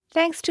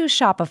Thanks to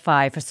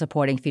Shopify for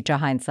supporting Future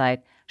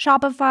Hindsight.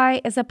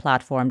 Shopify is a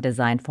platform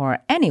designed for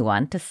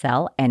anyone to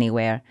sell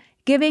anywhere,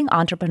 giving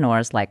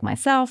entrepreneurs like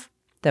myself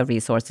the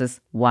resources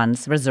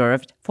once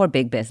reserved for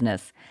big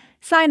business.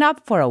 Sign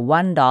up for a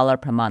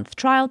 $1 per month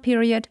trial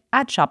period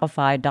at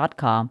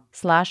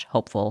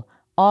shopify.com/hopeful,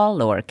 all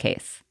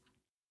lowercase.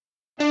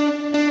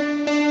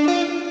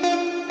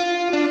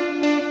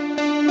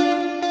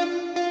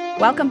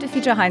 Welcome to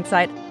Future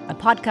Hindsight, a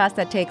podcast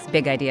that takes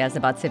big ideas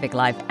about civic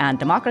life and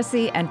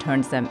democracy and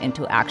turns them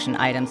into action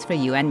items for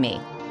you and me.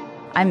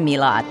 I'm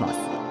Mila Atmos.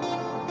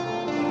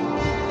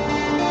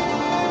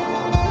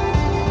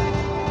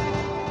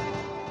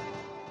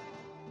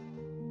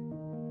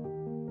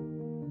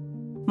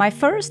 My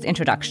first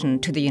introduction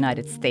to the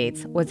United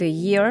States was a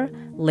year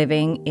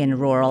living in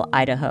rural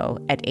Idaho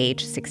at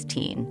age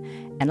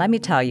 16. And let me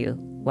tell you,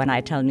 when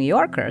I tell New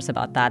Yorkers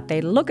about that,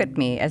 they look at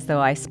me as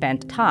though I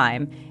spent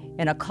time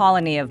in a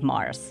colony of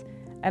Mars.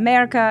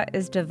 America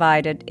is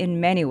divided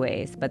in many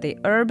ways, but the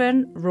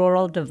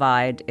urban-rural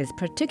divide is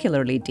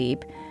particularly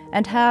deep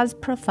and has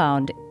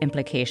profound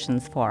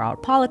implications for our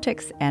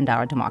politics and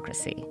our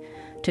democracy.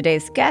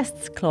 Today's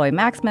guests, Chloe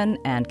Maxmin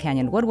and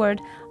Canyon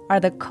Woodward, are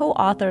the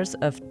co-authors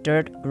of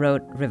Dirt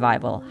Road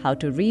Revival: How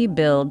to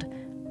Rebuild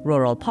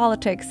Rural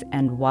Politics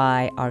and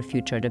Why Our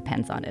Future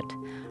Depends on It.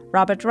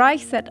 Robert Reich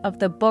said of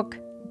the book,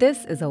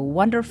 "This is a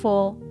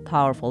wonderful,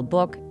 powerful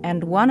book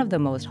and one of the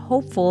most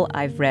hopeful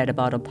I've read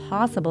about a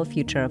possible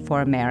future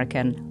for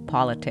American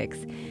politics."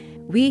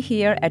 We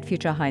here at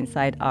Future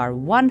Hindsight are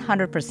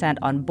 100%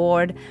 on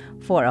board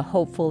for a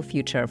hopeful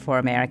future for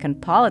American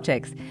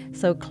politics.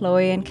 So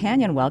Chloe and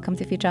Canyon, welcome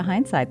to Future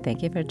Hindsight.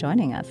 Thank you for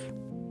joining us.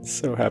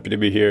 So happy to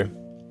be here.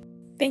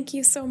 Thank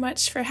you so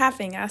much for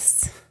having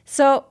us.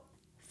 So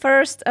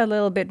first, a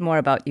little bit more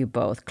about you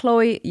both.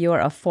 Chloe,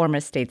 you're a former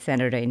state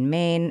senator in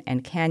Maine,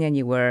 and Canyon,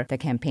 you were the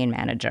campaign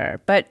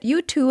manager. But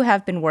you two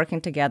have been working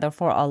together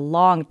for a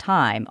long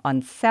time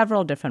on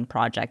several different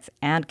projects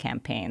and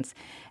campaigns,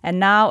 and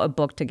now a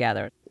book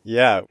together.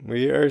 Yeah,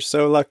 we are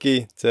so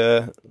lucky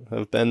to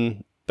have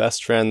been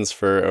best friends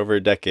for over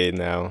a decade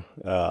now.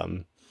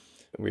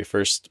 We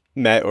first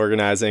met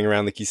organizing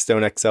around the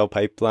Keystone XL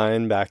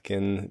pipeline back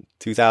in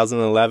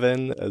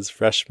 2011 as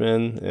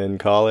freshmen in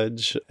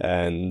college,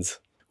 and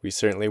we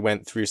certainly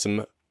went through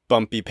some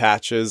bumpy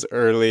patches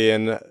early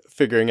in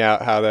figuring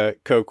out how to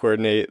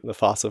co-coordinate the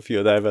fossil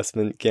fuel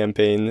divestment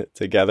campaign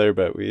together,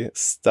 but we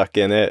stuck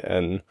in it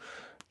and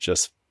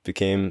just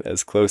became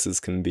as close as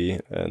can be.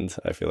 And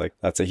I feel like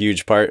that's a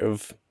huge part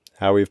of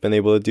how we've been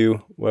able to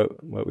do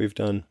what we've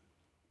done.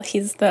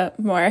 He's the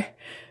more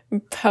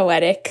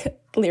poetic,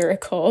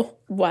 lyrical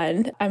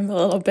one. I'm a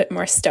little bit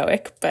more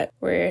stoic, but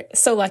we're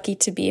so lucky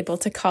to be able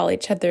to call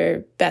each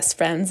other best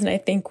friends. And I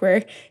think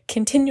we're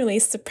continually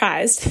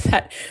surprised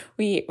that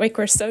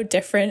we're so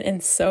different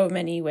in so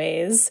many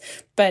ways,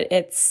 but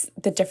it's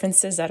the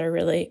differences that are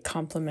really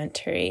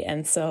complementary.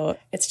 And so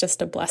it's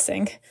just a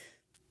blessing.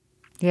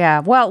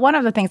 Yeah, well, one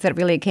of the things that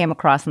really came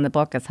across in the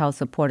book is how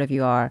supportive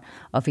you are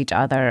of each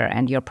other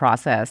and your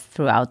process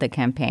throughout the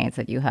campaigns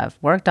that you have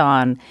worked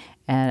on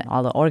and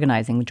all the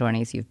organizing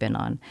journeys you've been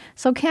on.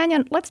 So,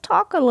 Canyon, let's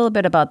talk a little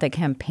bit about the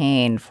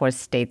campaign for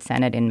state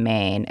senate in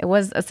Maine. It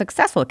was a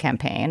successful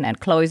campaign, and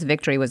Chloe's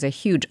victory was a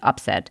huge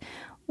upset.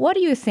 What do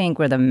you think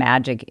were the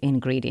magic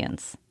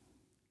ingredients?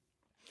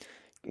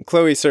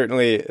 Chloe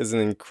certainly is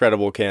an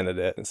incredible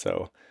candidate,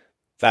 so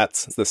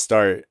that's the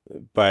start.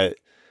 But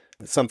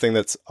something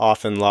that's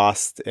often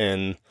lost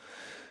in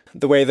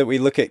the way that we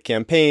look at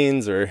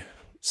campaigns or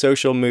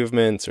social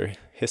movements or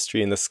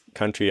history in this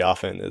country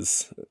often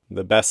is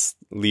the best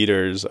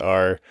leaders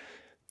are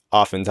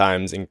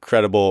oftentimes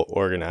incredible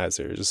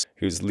organizers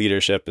whose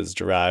leadership is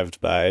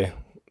derived by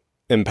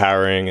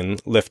empowering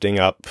and lifting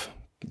up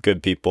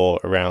good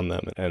people around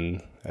them.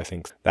 And I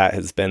think that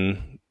has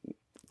been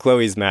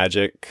Chloe's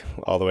magic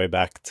all the way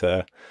back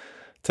to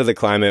the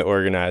climate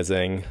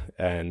organizing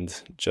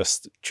and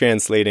just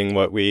translating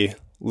what we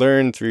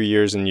learned through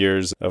years and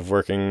years of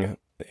working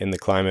in the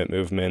climate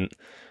movement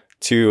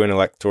to an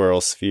electoral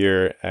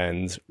sphere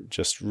and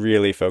just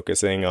really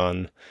focusing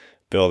on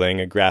building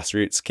a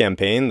grassroots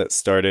campaign that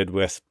started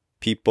with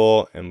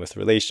people and with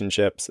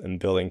relationships and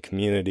building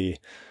community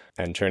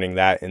and turning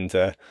that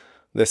into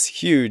this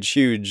huge,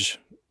 huge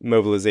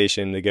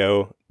mobilization to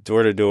go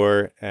door to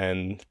door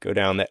and go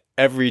down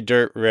every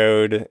dirt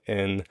road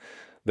in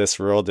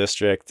this rural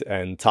district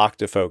and talk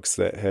to folks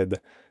that had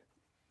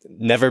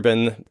never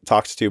been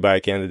talked to by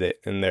a candidate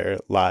in their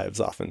lives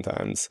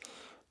oftentimes.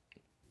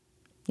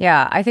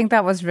 Yeah, I think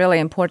that was really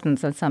important.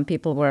 So some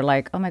people were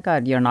like, oh my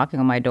God, you're knocking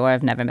on my door.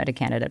 I've never met a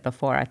candidate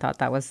before. I thought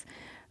that was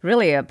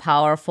really a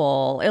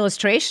powerful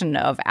illustration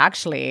of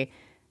actually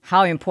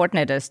how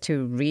important it is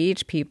to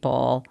reach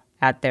people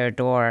at their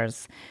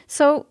doors.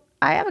 So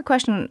I have a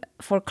question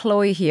for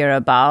Chloe here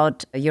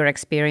about your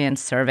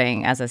experience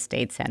serving as a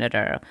state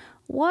senator.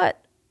 What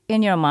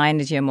in your mind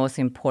is your most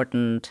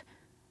important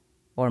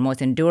or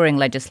most enduring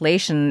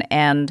legislation?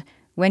 And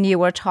when you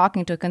were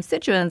talking to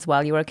constituents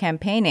while you were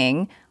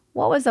campaigning,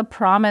 what was a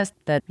promise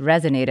that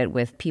resonated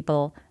with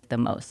people the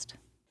most?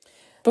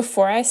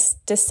 Before I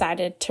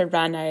decided to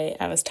run, I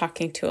was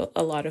talking to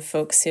a lot of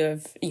folks who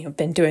have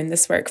been doing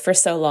this work for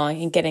so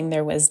long and getting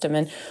their wisdom.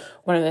 And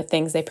one of the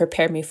things they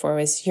prepared me for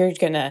was you're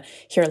going to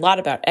hear a lot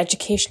about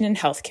education and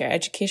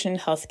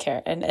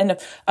healthcare. And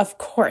of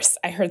course,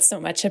 I heard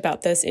so much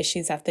about those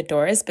issues at the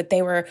doors, but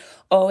they were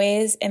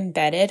always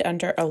embedded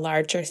under a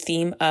larger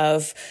theme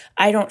of,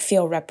 I don't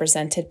feel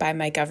represented by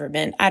my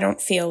government. I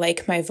don't feel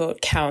like my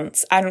vote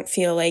counts. I don't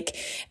feel like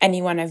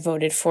anyone I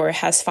voted for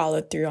has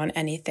followed through on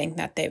anything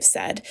that they've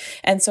said.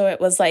 And so it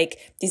was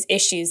like these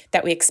issues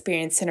that we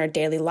experience in our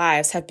daily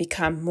lives have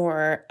become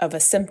more of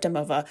a symptom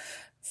of a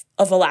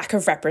lack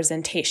of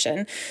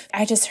representation.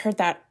 I just heard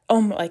that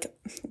like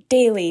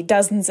daily,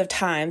 dozens of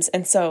times.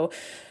 And so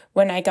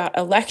when I got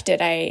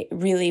elected, I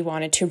really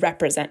wanted to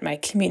represent my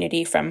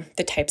community, from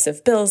the types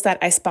of bills that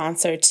I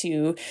sponsor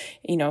to,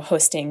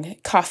 hosting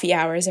coffee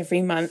hours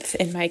every month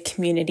in my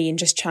community and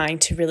just trying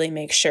to really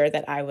make sure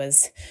that I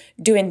was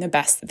doing the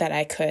best that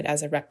I could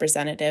as a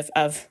representative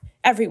of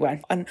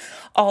everyone on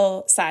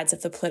all sides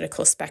of the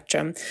political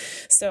spectrum.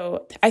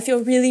 So I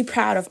feel really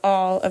proud of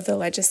all of the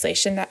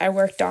legislation that I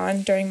worked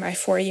on during my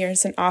 4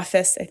 years in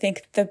office. I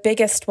think the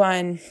biggest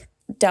one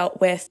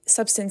dealt with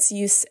substance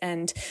use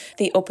and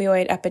the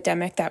opioid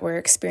epidemic that we're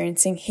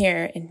experiencing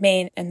here in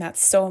Maine, and that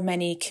so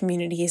many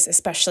communities,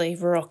 especially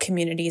rural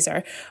communities,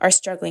 are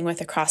struggling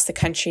with across the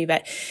country.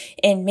 But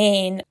in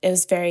Maine, it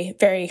was very,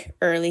 very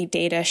early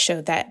data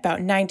showed that about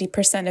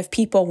 90% of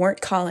people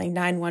weren't calling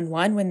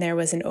 911 when there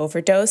was an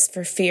overdose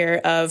for fear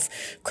of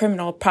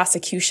criminal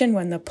prosecution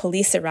when the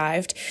police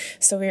arrived.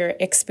 So we were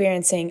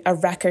experiencing a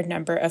record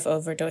number of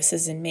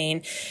overdoses in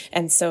Maine.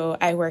 And so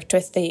I worked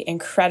with the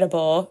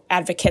incredible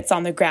advocates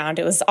on the ground.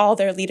 It was all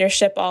their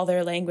leadership, all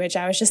their language.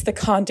 I was just the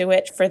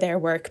conduit for their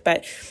work,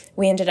 but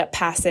we ended up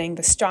passing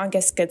the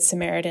strongest Good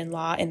Samaritan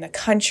law in the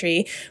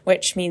country,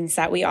 which means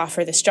that we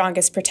offer the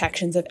strongest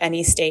protections of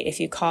any state if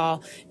you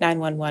call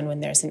 911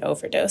 when there's an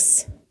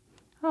overdose.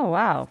 Oh,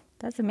 wow.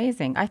 That's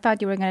amazing. I thought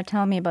you were going to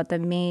tell me about the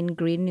Maine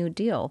Green New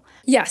Deal.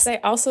 Yes, I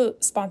also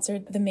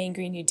sponsored the Maine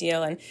Green New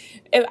Deal, and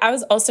I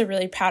was also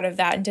really proud of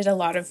that and did a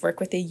lot of work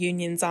with the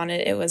unions on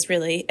it. It was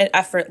really an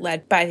effort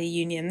led by the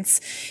unions,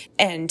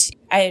 and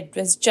I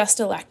was just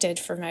elected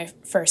for my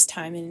first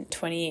time in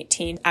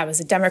 2018. I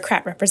was a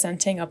Democrat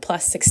representing a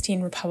plus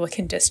 16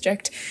 Republican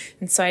district,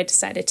 and so I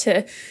decided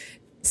to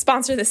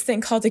sponsor this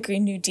thing called the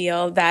Green New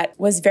Deal that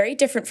was very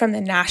different from the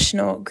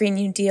national Green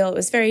New Deal. It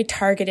was very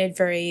targeted,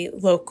 very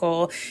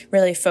local,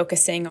 really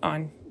focusing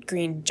on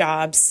green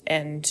jobs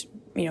and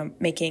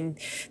making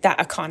that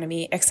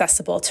economy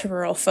accessible to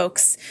rural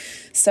folks.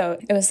 So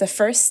it was the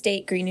first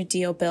state Green New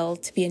Deal bill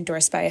to be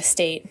endorsed by a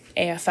state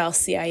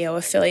AFL-CIO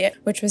affiliate,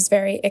 which was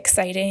very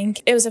exciting.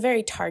 It was a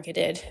very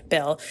targeted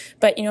bill,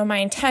 but my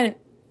intent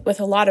with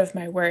a lot of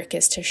my work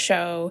is to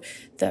show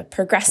the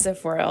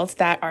progressive world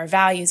that our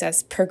values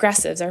as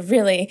progressives are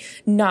really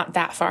not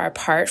that far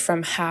apart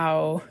from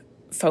how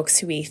folks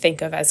who we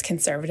think of as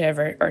conservative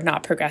or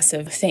not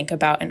progressive think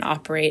about and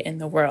operate in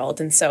the world.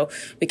 And so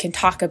we can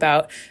talk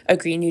about a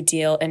Green New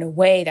Deal in a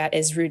way that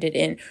is rooted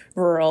in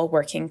rural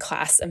working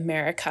class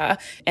America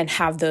and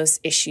have those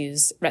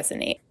issues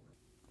resonate.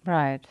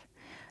 Right.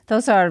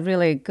 Those are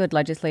really good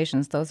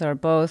legislations. Those are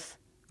both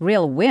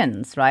real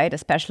wins, right?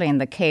 Especially in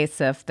the case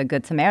of the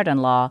Good Samaritan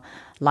law,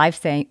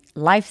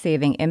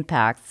 life-saving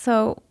impact.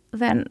 So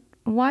then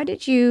why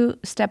did you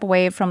step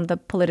away from the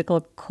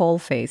political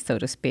coalface, so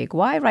to speak?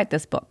 Why write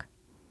this book?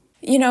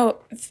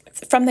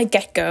 From the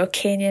get-go,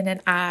 Canyon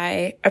and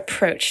I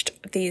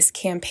approached these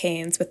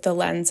campaigns with the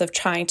lens of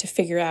trying to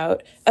figure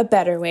out a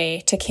better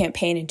way to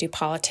campaign and do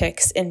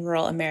politics in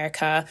rural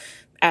America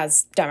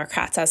as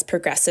Democrats, as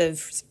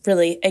progressives,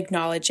 really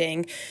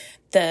acknowledging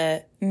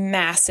the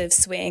massive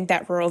swing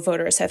that rural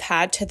voters have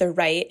had to the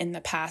right in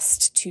the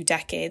past 2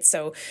 decades.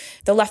 So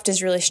the left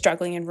is really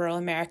struggling in rural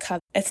America.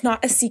 It's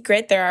not a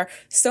secret. There are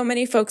so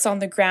many folks on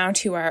the ground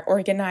who are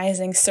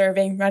organizing,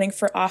 serving, running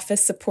for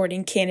office,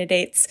 supporting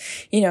candidates,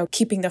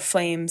 keeping the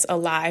flames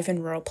alive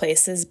in rural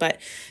places. But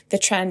the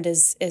trend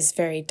is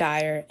very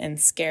dire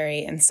and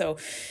scary. And so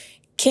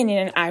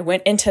Canyon and I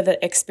went into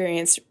the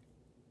experience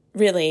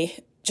really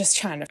just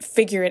trying to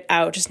figure it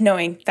out, just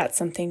knowing that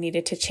something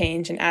needed to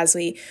change. And as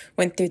we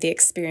went through the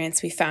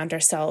experience, we found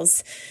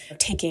ourselves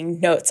taking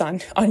notes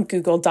on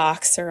Google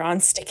Docs or on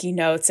sticky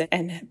notes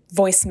and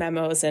voice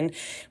memos. And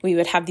we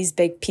would have these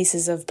big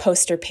pieces of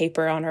poster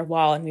paper on our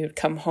wall, and we would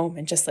come home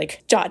and just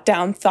jot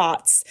down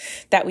thoughts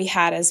that we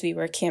had as we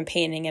were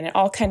campaigning. And it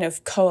all kind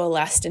of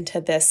coalesced into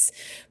this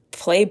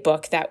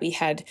playbook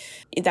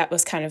that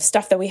was kind of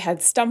stuff that we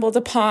had stumbled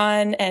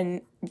upon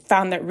and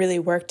found that really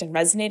worked and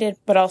resonated,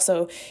 but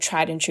also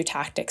tried and true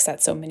tactics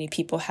that so many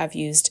people have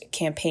used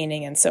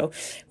campaigning. And so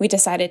we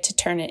decided to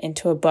turn it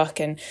into a book.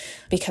 And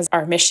because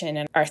our mission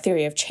and our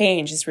theory of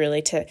change is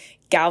really to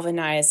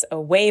galvanize a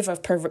wave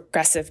of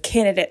progressive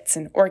candidates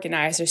and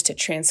organizers to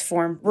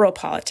transform rural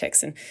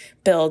politics and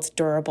build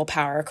durable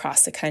power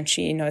across the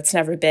country. It's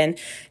never been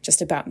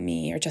just about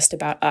me or just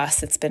about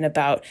us. It's been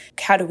about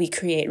how do we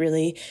create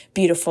really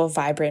beautiful,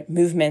 vibrant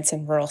movements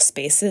in rural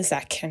spaces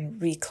that can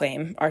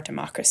reclaim our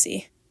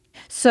democracy.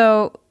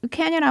 So,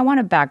 Kenyon, I want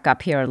to back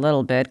up here a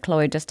little bit.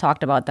 Chloe just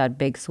talked about that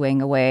big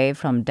swing away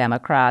from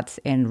Democrats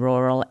in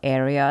rural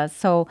areas.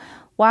 So,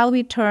 while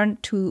we turn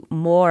to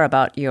more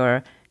about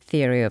your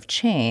theory of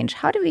change,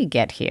 how did we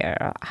get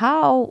here?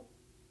 How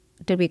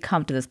did we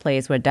come to this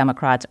place where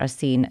Democrats are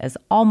seen as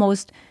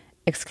almost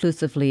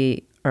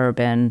exclusively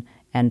urban,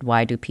 and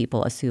why do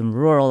people assume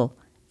rural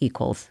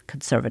equals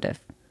conservative?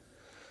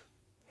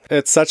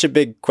 It's such a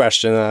big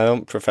question. I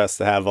don't profess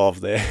to have all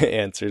of the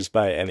answers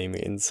by any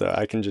means, so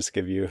I can just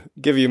give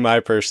you my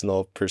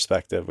personal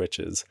perspective, which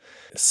is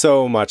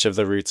so much of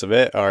the roots of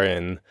it are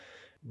in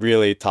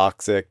really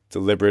toxic,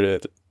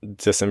 deliberate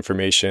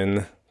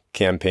disinformation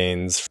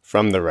campaigns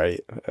from the right,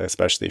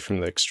 especially from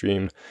the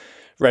extreme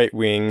right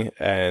wing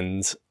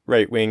and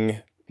right wing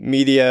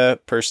media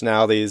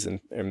personalities,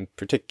 in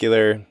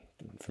particular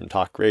from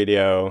talk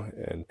radio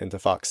and into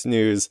Fox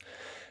News.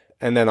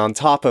 And then on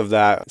top of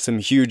that, some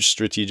huge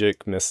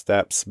strategic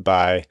missteps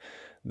by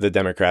the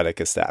Democratic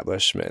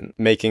establishment,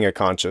 making a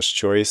conscious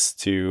choice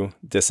to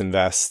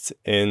disinvest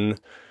in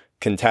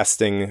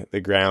contesting the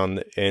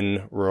ground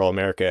in rural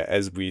America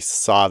as we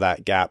saw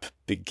that gap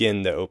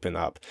begin to open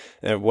up.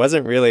 And it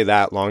wasn't really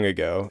that long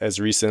ago. As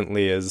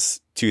recently as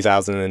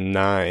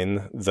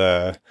 2009,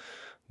 the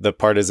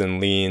partisan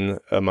lean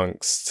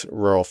amongst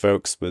rural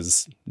folks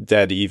was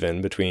dead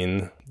even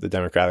between the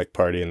Democratic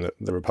Party and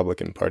the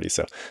Republican Party.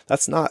 So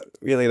that's not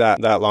really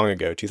that long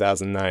ago,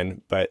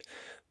 2009. But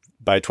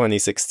by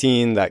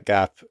 2016, that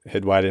gap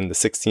had widened to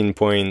 16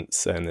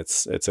 points, and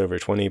it's over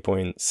 20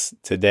 points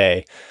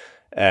today.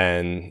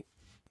 And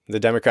the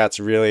Democrats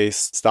really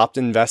stopped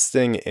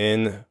investing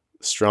in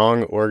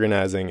strong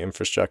organizing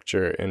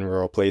infrastructure in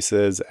rural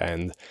places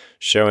and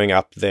showing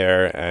up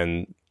there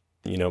and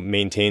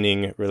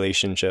maintaining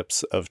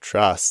relationships of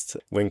trust.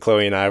 When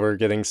Chloe and I were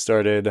getting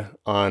started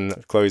on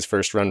Chloe's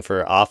first run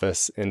for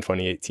office in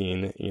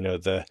 2018,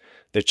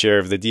 the chair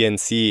of the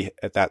DNC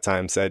at that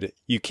time said,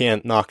 "You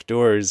can't knock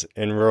doors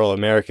in rural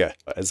America,"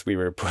 as we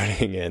were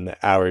putting in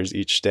hours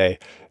each day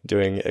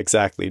doing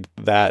exactly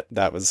that.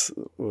 That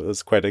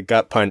was quite a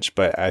gut punch,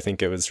 but I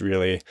think it was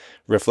really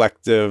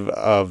reflective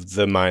of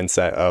the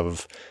mindset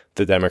of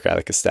the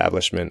Democratic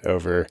establishment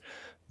over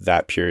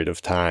that period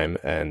of time.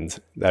 And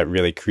that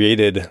really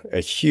created a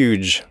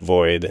huge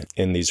void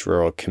in these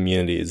rural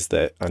communities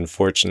that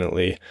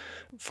unfortunately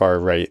far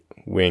right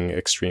wing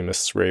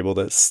extremists were able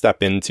to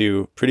step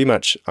into pretty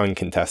much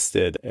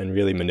uncontested and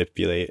really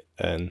manipulate.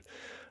 And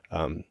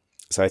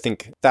so I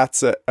think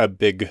that's a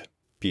big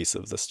piece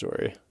of the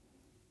story.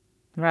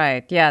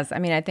 Right. Yes. I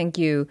mean, I think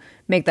you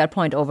make that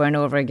point over and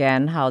over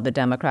again, how the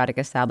Democratic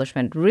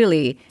establishment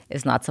really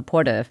is not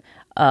supportive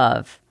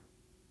of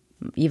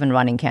even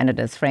running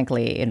candidates,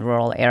 frankly, in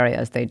rural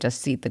areas. They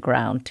just cede the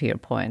ground, to your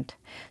point.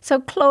 So,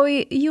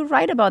 Chloe, you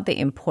write about the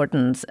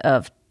importance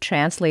of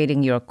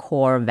translating your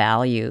core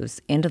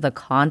values into the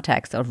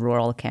context of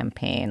rural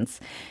campaigns.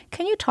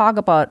 Can you talk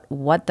about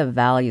what the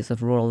values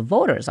of rural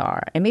voters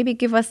are, and maybe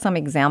give us some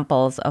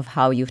examples of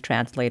how you've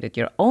translated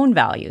your own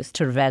values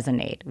to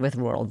resonate with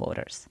rural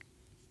voters?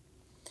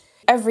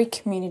 Every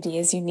community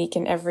is unique,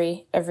 and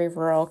every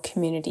rural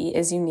community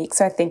is unique.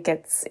 So I think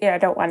it's, I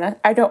don't want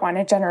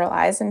to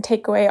generalize and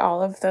take away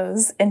all of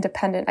those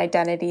independent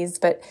identities,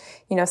 but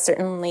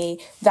certainly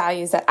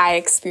values that I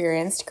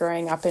experienced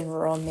growing up in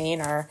rural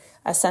Maine are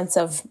a sense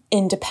of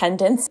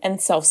independence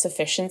and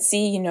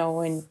self-sufficiency.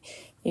 When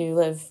you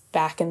live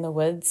back in the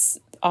woods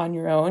on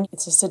your own,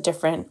 it's just a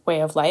different way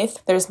of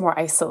life. There's more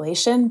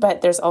isolation,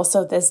 but there's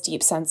also this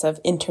deep sense of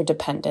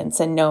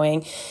interdependence and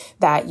knowing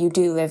that you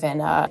do live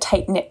in a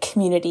tight-knit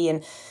community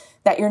and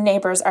that your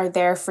neighbors are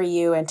there for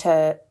you and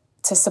to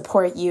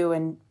support you,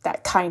 and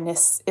that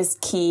kindness is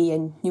key,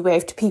 and you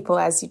wave to people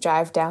as you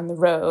drive down the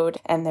road,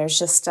 and there's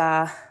just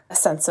a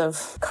sense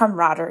of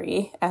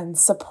camaraderie and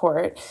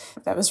support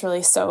that was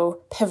really so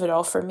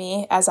pivotal for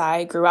me as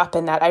I grew up,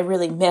 and that I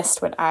really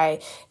missed when I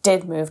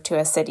did move to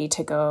a city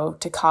to go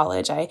to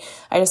college. I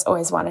just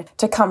always wanted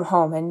to come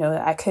home and know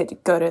that I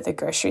could go to the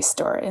grocery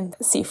store and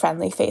see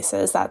friendly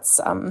faces. That's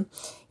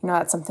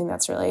that's something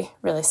that's really,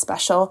 really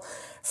special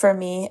for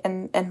me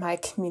and my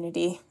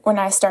community. When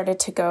I started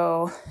to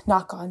go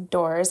knock on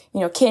doors,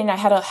 Kate and I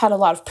had a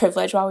lot of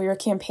privilege while we were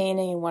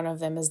campaigning. And one of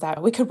them is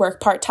that we could work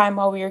part-time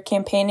while we were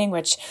campaigning,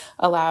 which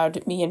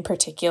allowed me in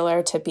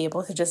particular to be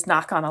able to just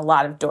knock on a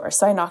lot of doors.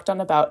 So I knocked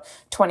on about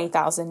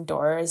 20,000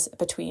 doors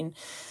between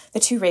the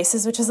two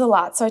races, which is a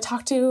lot. So I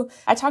talked to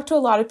a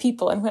lot of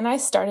people. And when I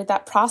started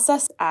that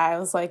process, I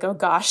was like, oh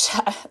gosh,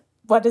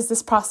 what is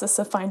this process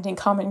of finding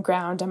common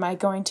ground? Am I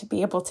going to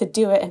be able to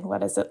do it? And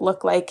what does it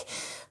look like?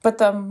 But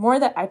the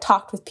more that I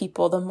talked with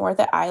people, the more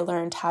that I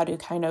learned how to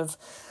kind of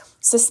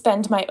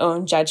suspend my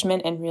own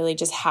judgment and really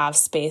just have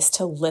space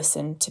to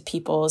listen to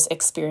people's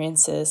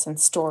experiences and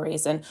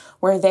stories and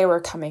where they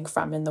were coming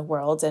from in the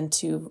world, and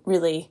to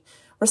really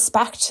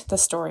respect the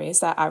stories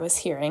that I was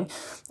hearing.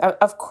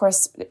 Of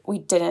course, we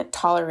didn't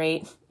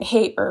tolerate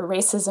hate or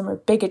racism or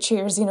bigotry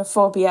or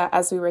xenophobia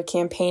as we were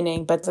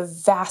campaigning, but the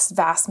vast,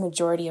 vast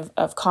majority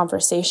of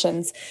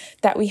conversations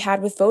that we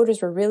had with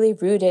voters were really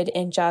rooted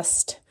in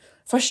just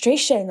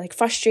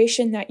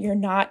frustration that you're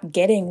not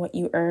getting what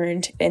you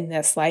earned in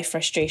this life,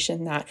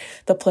 frustration that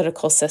the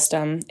political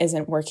system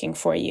isn't working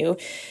for you.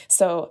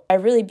 So I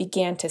really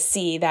began to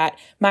see that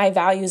my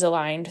values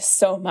aligned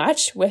so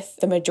much with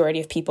the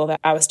majority of people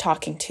that I was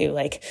talking to.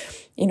 Like,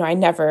 I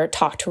never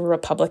talked to a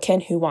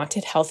Republican who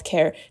wanted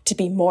healthcare to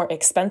be more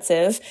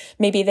expensive.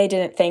 Maybe they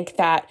didn't think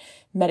that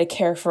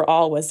Medicare for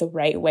all was the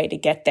right way to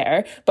get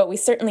there, but we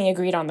certainly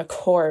agreed on the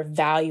core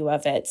value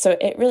of it. So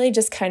it really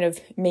just kind of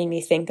made me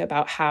think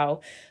about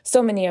how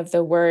so many of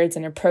the words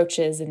and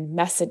approaches and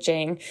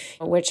messaging,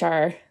 which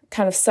are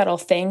kind of subtle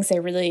things, they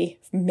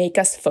really make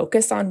us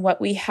focus on what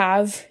we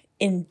have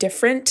in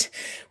different.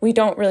 We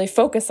don't really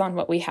focus on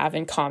what we have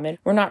in common.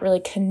 We're not really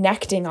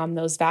connecting on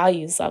those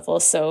values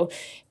levels. So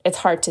it's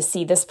hard to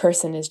see this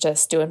person is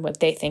just doing what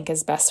they think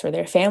is best for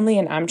their family,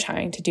 and I'm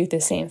trying to do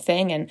the same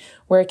thing. And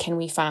where can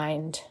we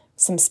find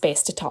some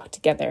space to talk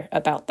together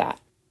about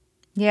that?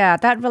 Yeah,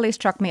 that really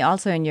struck me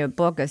also in your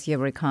book as you're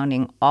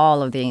recounting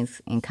all of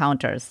these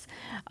encounters,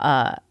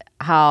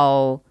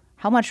 how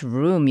much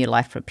room you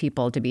left for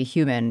people to be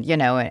human,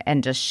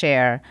 and just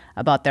share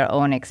about their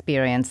own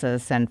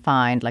experiences and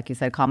find, like you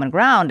said, common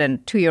ground.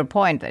 And to your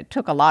point, it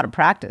took a lot of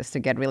practice to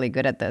get really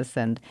good at this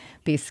and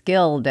be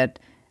skilled at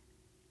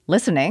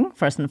listening,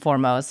 first and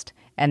foremost,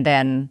 and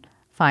then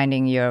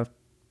finding your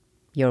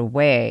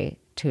way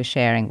to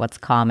sharing what's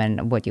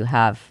common, what you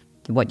have,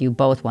 what you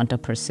both want to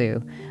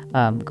pursue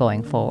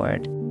going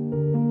forward.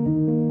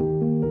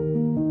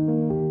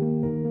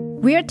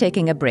 We are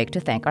taking a break to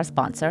thank our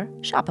sponsor,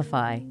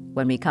 Shopify.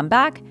 When we come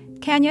back,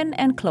 Kenyon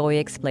and Chloe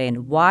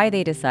explain why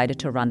they decided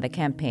to run the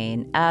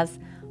campaign as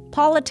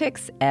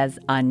Politics as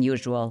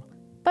Unusual.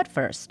 But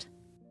first,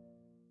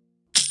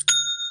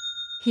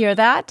 hear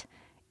that?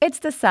 It's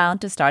the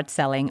sound to start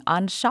selling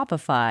on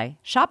Shopify.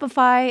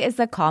 Shopify is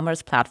the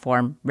commerce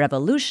platform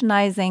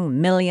revolutionizing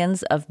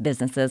millions of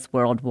businesses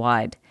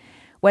worldwide.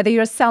 Whether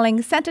you're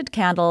selling scented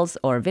candles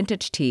or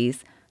vintage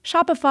teas,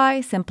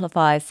 Shopify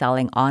simplifies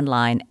selling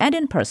online and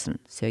in person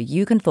so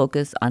you can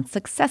focus on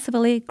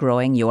successfully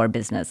growing your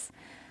business.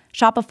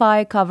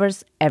 Shopify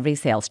covers every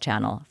sales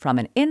channel, from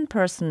an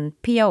in-person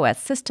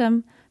POS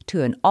system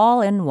to an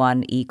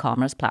all-in-one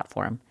e-commerce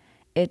platform.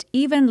 It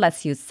even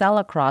lets you sell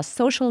across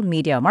social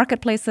media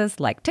marketplaces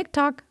like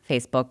TikTok,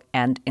 Facebook,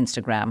 and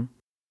Instagram.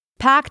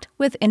 Packed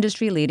with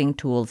industry-leading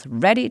tools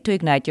ready to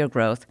ignite your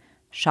growth,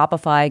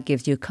 Shopify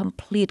gives you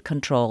complete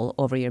control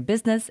over your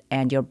business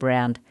and your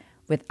brand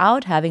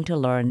without having to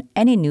learn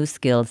any new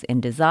skills in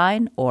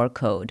design or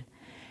code.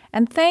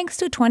 And thanks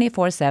to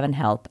 24/7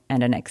 help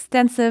and an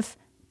extensive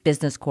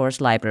business course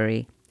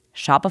library,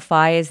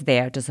 Shopify is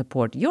there to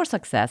support your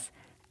success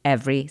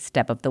every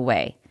step of the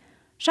way.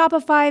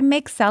 Shopify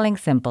makes selling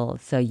simple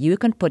so you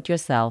can put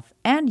yourself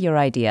and your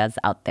ideas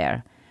out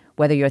there.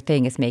 Whether your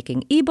thing is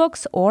making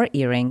ebooks or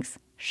earrings,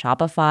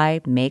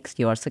 Shopify makes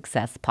your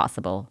success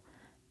possible.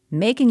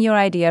 Making your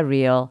idea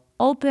real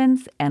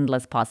opens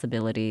endless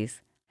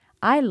possibilities.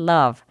 I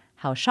love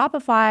how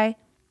Shopify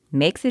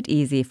makes it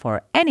easy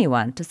for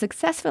anyone to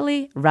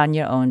successfully run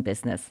your own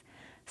business.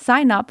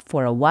 Sign up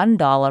for a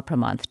 $1 per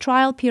month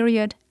trial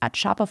period at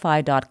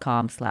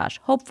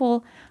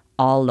shopify.com/hopeful,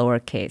 all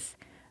lowercase.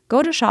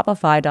 Go to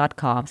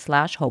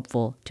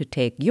shopify.com/hopeful to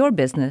take your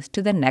business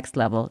to the next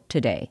level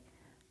today.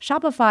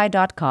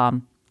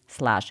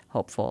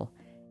 Shopify.com/hopeful.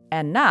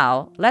 And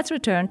now, let's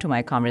return to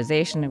my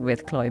conversation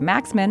with Chloe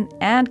Maxmin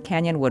and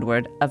Kenyon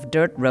Woodward of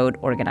Dirt Road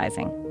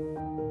Organizing.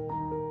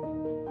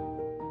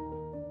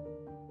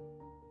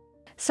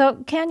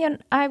 So,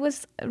 Kenyon, I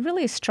was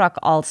really struck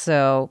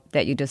also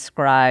that you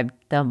described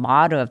the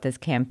motto of this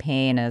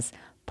campaign as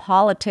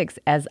politics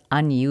as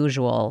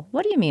unusual.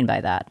 What do you mean by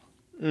that?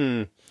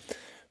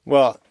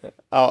 Well,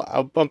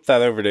 I'll bump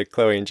that over to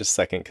Chloe in just a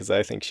second because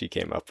I think she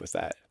came up with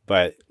that.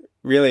 But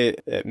really,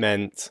 it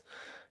meant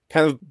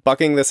kind of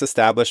bucking this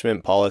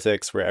establishment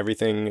politics where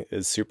everything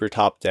is super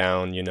top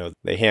down.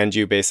 They hand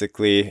you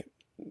basically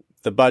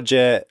the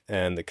budget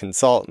and the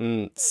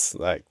consultants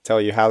tell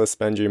you how to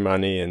spend your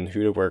money and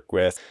who to work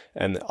with.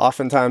 And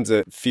oftentimes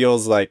it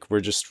feels like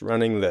we're just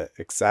running the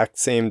exact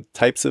same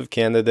types of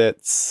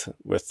candidates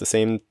with the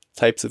same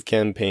types of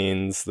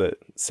campaigns that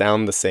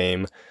sound the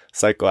same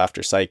cycle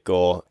after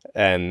cycle.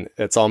 And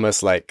it's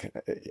almost like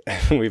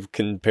we've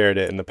compared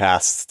it in the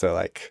past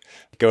to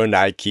going to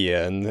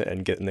IKEA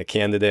and getting a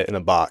candidate in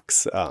a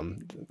box.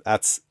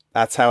 That's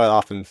how it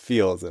often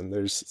feels. And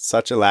there's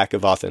such a lack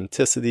of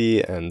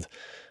authenticity and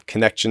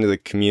connection to the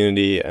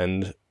community.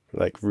 And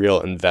like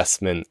real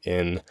investment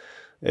in,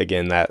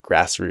 again, that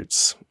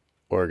grassroots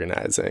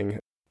organizing.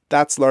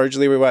 That's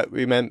largely what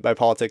we meant by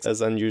politics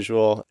as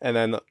unusual. And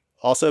then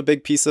also a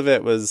big piece of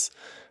it was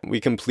we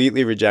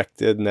completely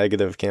rejected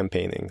negative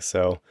campaigning.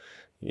 So,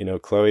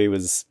 Chloe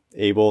was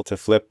able to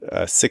flip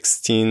a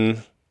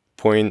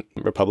 16-point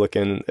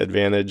Republican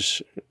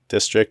advantage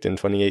district in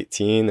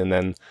 2018 and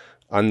then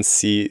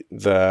unseat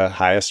the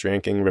highest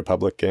ranking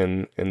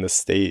Republican in the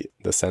state,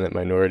 the Senate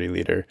Minority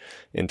Leader,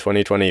 in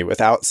 2020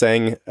 without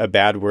saying a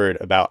bad word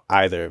about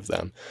either of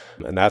them.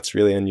 And that's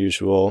really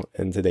unusual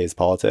in today's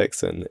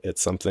politics. And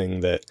it's something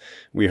that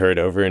we heard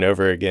over and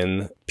over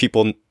again.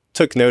 People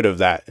took note of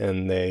that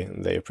and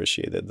they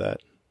appreciated that.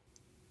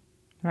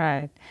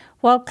 Right.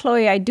 Well,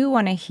 Chloe, I do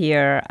want to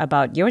hear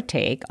about your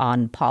take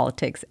on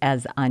politics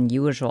as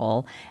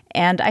unusual.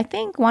 And I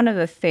think one of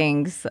the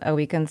things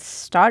we can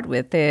start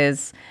with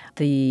is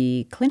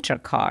the clincher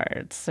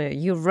cards.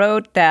 You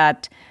wrote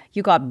that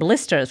you got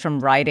blisters from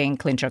writing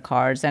clincher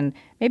cards. And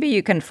maybe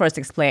you can first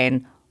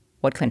explain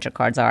what clincher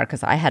cards are,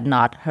 because I had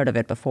not heard of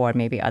it before.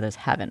 Maybe others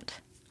haven't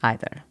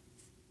either.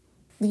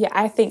 Yeah,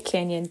 I think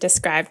Canyon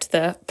described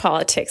the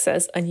politics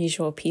as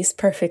unusual piece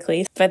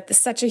perfectly. But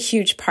such a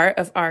huge part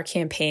of our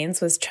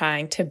campaigns was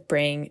trying to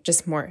bring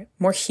just more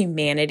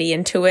humanity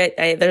into it.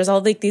 There's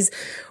all like these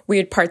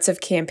weird parts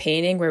of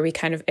campaigning where we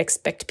kind of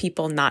expect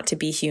people not to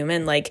be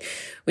human. Like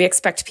we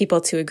expect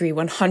people to agree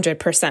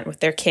 100%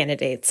 with their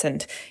candidates.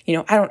 And,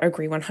 I don't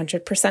agree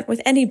 100%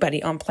 with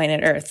anybody on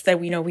planet Earth. That,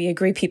 we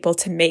agree people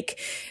to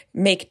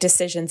make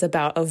decisions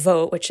about a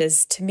vote, which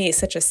is to me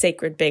such a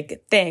sacred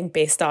big thing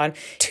based on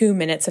 2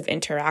 minutes of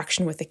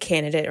interaction with a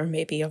candidate or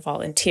maybe a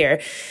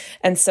volunteer.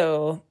 And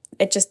so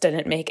it just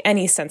didn't make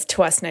any sense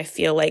to us. And I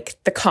feel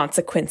like the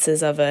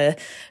consequences of a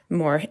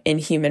more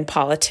inhuman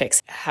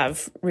politics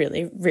have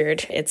really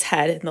reared its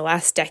head in the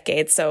last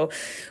decade. So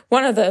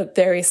one of the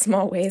very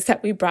small ways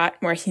that we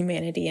brought more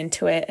humanity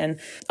into it, and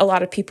a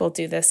lot of people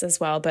do this as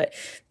well, but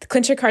the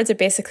clincher cards are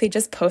basically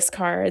just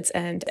postcards.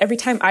 And every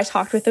time I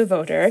talked with a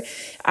voter,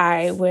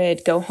 I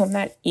would go home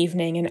that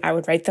evening and I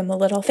would write them a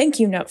little thank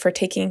you note for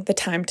taking the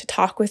time to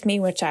talk with me,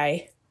 which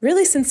I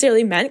really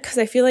sincerely meant, because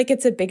I feel like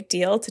it's a big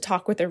deal to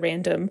talk with a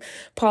random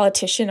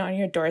politician on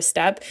your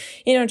doorstep.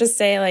 Just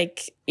say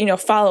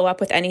follow up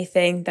with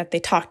anything that they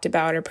talked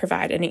about or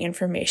provide any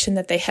information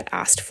that they had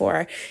asked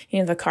for.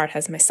 The card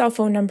has my cell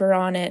phone number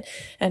on it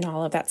and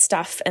all of that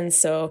stuff. And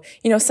so,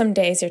 some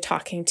days you're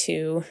talking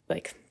to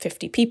like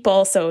 50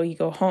 people. So you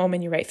go home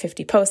and you write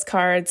 50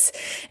 postcards.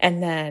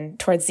 And then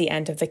towards the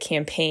end of the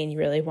campaign, you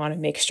really want to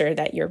make sure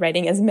that you're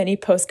writing as many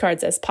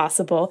postcards as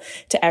possible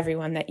to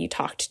everyone that you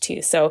talked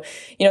to. So,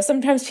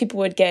 sometimes people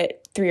would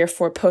get 3 or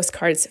 4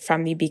 postcards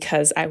from me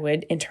because I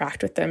would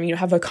interact with them,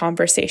 have a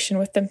conversation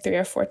with them 3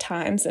 or 4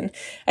 times. And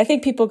I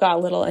think people got a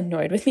little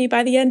annoyed with me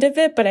by the end of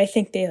it, but I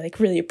think they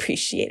really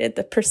appreciated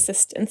the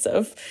persistence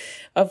of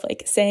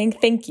saying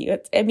thank you.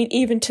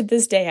 Even to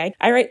this day,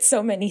 I write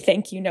so many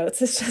thank you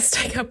notes. It's just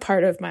like a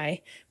part of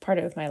my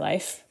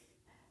life.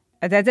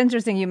 That's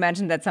interesting. You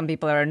mentioned that some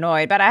people are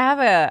annoyed, but I have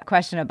a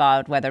question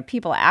about whether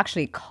people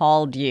actually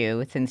called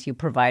you since you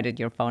provided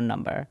your phone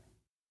number.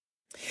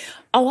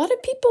 A lot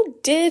of people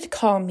did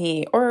call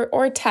me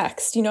or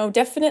text,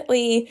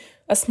 definitely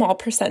a small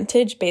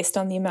percentage based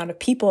on the amount of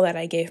people that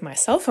I gave my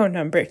cell phone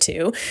number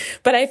to.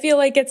 But I feel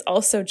like it's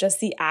also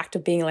just the act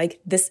of being like,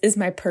 this is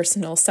my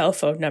personal cell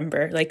phone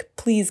number.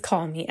 Please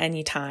call me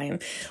anytime.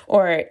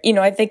 Or,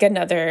 I think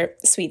another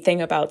sweet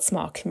thing about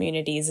small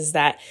communities is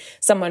that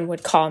someone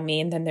would call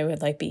me and then they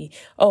would be,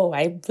 oh,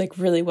 I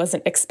really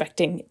wasn't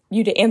expecting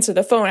you to answer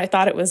the phone. I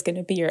thought it was going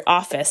to be your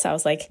office. I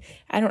was like,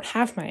 I don't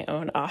have my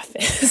own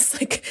office.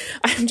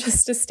 I'm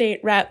just a state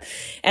rep.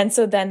 And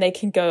so then they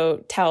can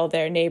go tell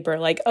their neighbor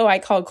oh, I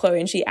called Chloe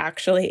and she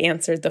actually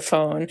answered the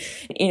phone.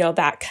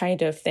 That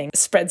kind of thing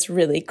spreads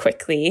really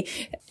quickly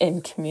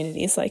in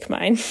communities like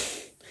mine.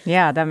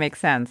 Yeah, that makes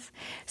sense.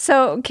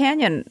 So,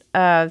 Canyon,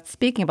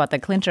 speaking about the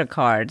clincher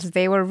cards,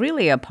 they were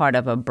really a part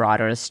of a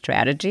broader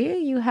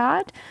strategy you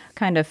had,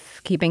 kind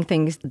of keeping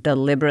things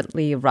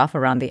deliberately rough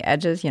around the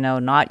edges,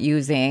 not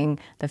using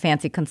the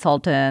fancy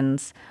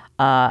consultants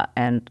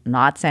and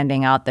not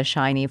sending out the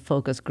shiny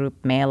focus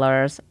group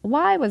mailers.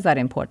 Why was that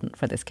important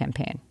for this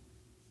campaign?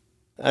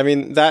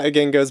 That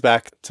again goes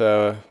back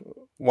to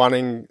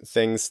wanting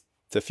things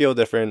to feel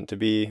different, to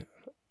be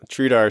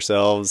true to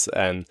ourselves.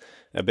 And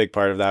a big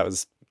part of that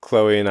was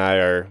Chloe and I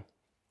are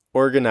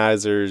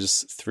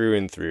organizers through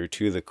and through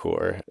to the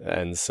core.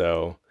 And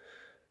so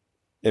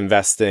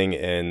investing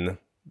in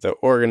the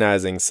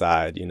organizing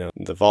side,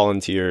 the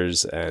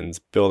volunteers and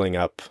building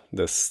up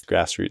this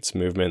grassroots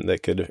movement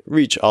that could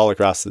reach all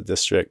across the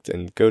district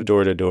and go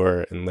door to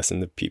door and listen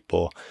to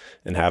people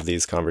and have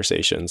these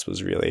conversations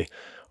was really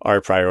our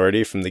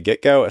priority from the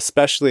get-go,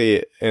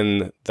 especially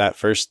in that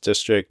first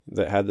district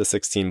that had the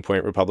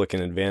 16-point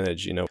Republican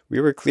advantage.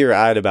 We were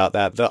clear-eyed about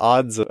that. The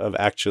odds of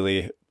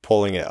actually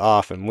pulling it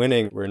off and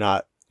winning were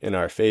not in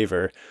our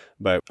favor,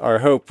 but our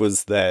hope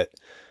was that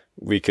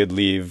we could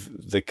leave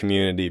the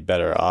community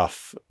better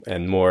off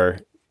and more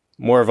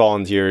more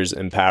volunteers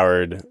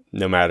empowered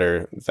no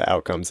matter the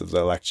outcomes of the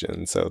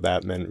election. So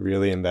that meant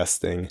really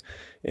investing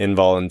in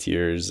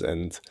volunteers.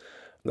 And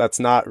that's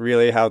not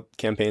really how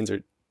campaigns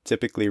are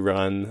typically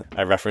run.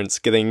 I reference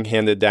getting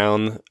handed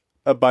down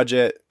a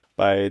budget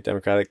by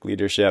Democratic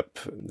leadership.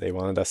 They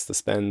wanted us to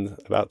spend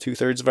about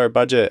 2/3 of our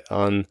budget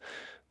on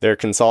their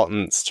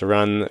consultants to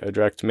run a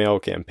direct mail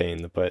campaign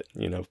to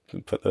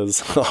put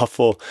those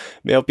awful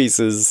mail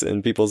pieces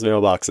in people's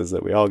mailboxes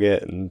that we all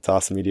get and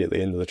toss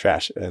immediately into the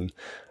trash. And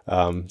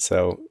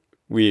so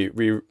we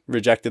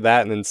rejected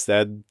that and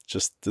instead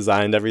just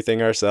designed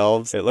everything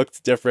ourselves. It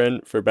looked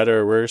different, for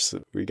better or worse.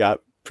 We got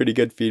pretty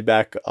good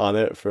feedback on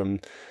it from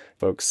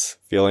folks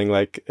feeling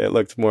like it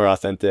looked more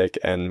authentic.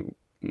 And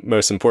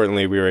most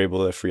importantly, we were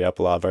able to free up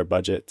a lot of our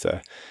budget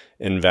to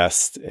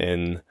invest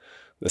in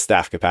the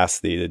staff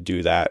capacity to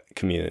do that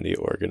community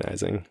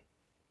organizing.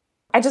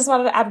 I just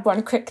wanted to add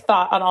one quick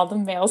thought on all the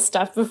mail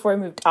stuff before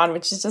we moved on,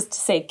 which is just to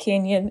say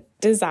Canyon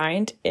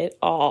designed it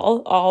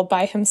all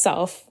by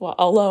himself,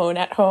 alone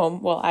at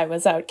home while I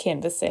was out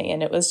canvassing.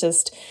 And it was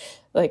just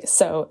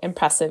so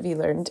impressive. He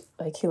learned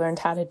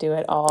how to do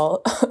it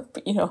all,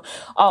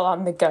 all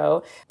on the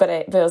go. But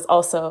it was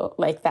also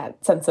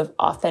that sense of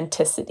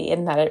authenticity,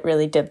 and that it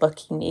really did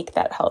look unique,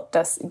 that helped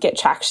us get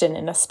traction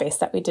in a space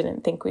that we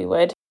didn't think we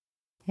would.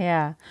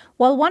 Yeah.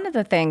 Well, one of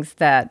the things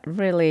that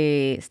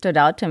really stood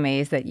out to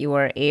me is that you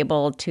were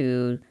able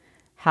to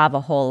have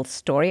a whole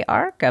story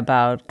arc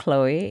about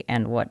Chloe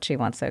and what she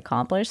wants to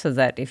accomplish, so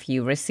that if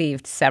you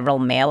received several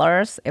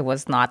mailers, it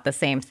was not the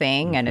same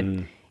thing,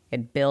 and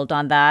it built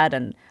on that.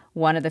 And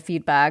one of the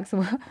feedbacks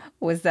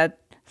was that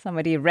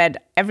somebody read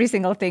every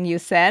single thing you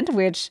sent,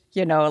 which,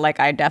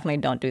 I definitely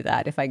don't do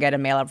that. If I get a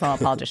mailer from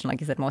a politician, like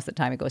you said, most of the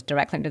time it goes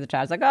directly into the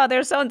trash. Like, oh,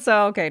 there's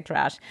so-and-so. Okay,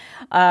 trash.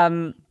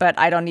 But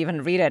I don't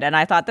even read it. And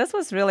I thought this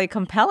was really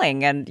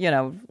compelling. And,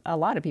 a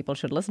lot of people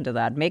should listen to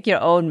that. Make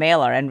your own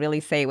mailer and really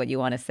say what you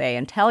want to say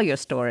and tell your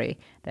story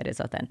that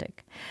is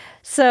authentic.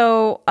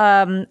 So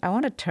I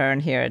want to turn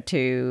here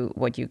to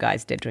what you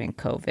guys did during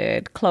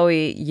COVID.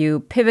 Chloe, you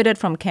pivoted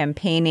from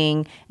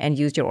campaigning and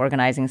used your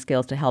organizing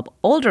skills to help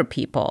older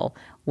people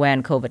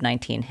when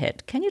COVID-19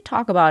 hit. Can you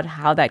talk about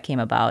how that came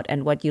about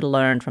and what you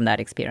learned from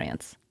that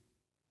experience?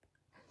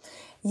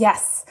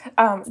 Yes.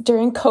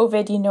 During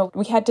COVID,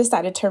 we had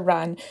decided to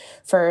run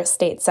for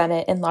state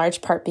senate in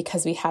large part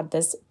because we had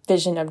this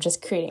vision of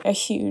just creating a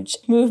huge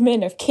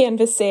movement of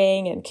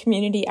canvassing and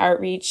community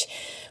outreach.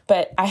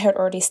 But I had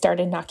already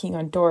started knocking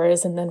on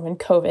doors. And then when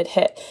COVID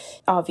hit,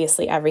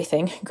 obviously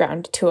everything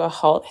ground to a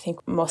halt. I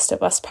think most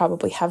of us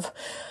probably have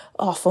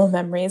awful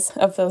memories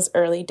of those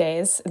early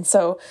days. And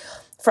so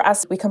for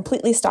us, we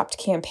completely stopped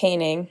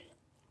campaigning.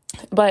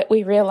 But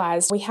we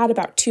realized we had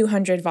about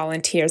 200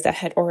 volunteers that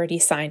had already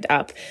signed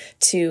up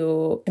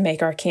to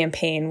make our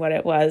campaign what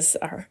it was.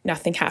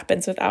 Nothing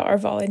happens without our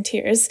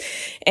volunteers.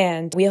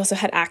 And we also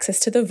had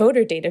access to the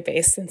voter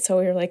database. And so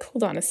we were like,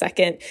 hold on a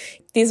second.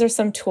 These are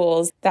some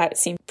tools that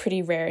seem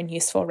pretty rare and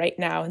useful right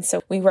now. And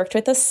so we worked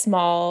with a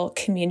small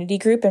community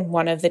group in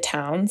one of the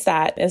towns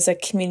that is a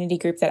community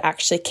group that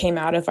actually came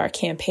out of our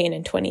campaign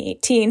in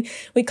 2018.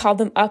 We called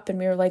them up and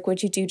we were like,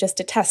 would you do just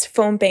a test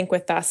phone bank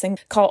with us and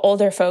call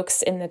older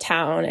folks in the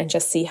town and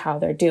just see how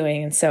they're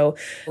doing? And so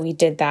we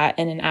did that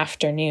in an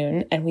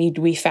afternoon, and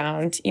we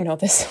found,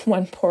 this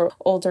one poor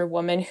older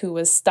woman who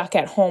was stuck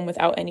at home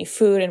without any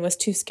food and was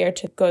too scared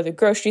to go to the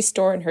grocery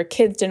store, and her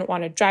kids didn't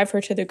want to drive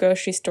her to the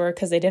grocery store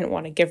because they didn't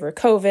want to give her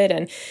COVID,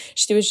 and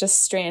she was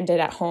just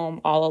stranded at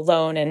home all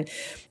alone and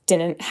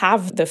didn't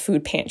have the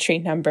food pantry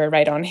number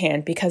right on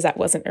hand because that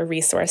wasn't a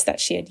resource that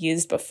she had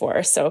used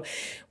before. So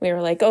we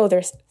were like, oh,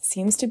 there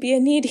seems to be a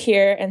need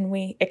here. And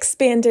we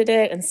expanded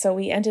it. And so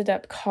we ended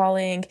up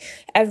calling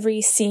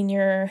every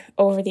senior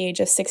over the age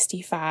of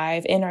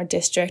 65 in our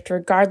district,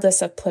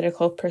 regardless of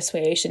political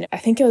persuasion. I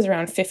think it was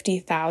around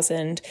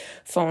 50,000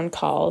 phone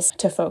calls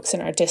to folks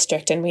in our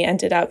district. And we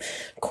ended up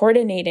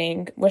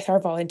coordinating with our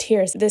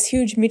volunteers this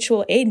huge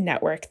mutual aid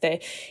network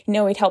that,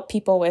 we'd help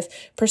people with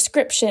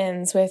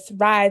prescriptions, with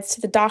rides to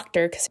the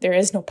doctor, because there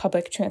is no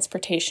public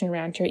transportation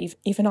around here,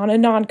 even on a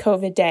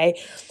non-COVID day.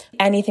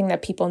 Anything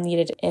that people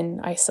needed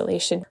in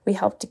isolation, we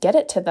helped to get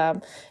it to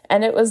them.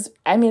 And it's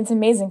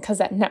amazing because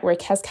that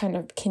network has kind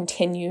of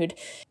continued.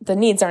 The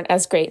needs aren't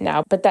as great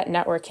now, but that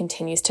network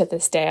continues to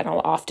this day. And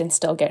I'll often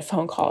still get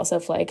phone calls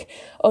of like,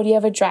 oh, do you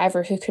have a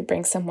driver who could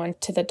bring someone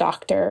to the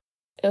doctor?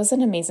 It was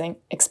an amazing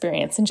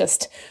experience and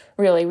just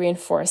really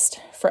reinforced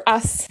for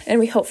us,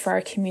 and we hope for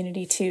our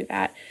community too,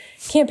 that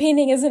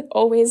campaigning isn't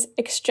always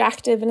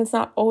extractive and it's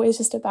not always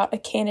just about a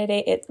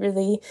candidate. It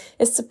really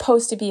is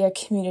supposed to be a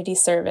community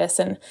service,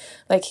 and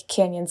like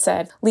Canyon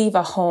said, leave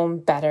a home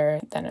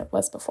better than it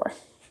was before.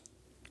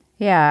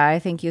 Yeah, I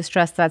think you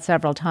stressed that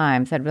several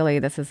times, that really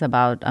this is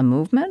about a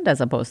movement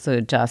as opposed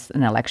to just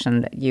an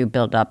election that you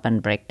build up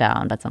and break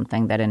down, but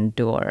something that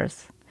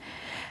endures.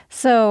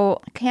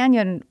 So,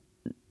 Canyon,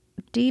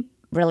 deep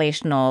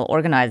relational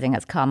organizing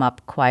has come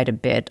up quite a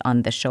bit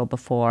on the show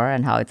before,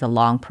 and how it's a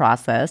long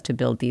process to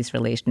build these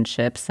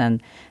relationships,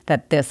 and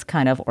that this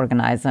kind of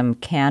organism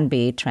can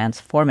be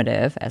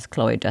transformative, as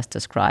Chloe just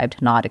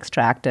described, not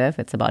extractive.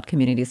 It's about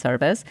community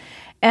service.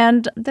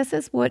 And this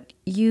is what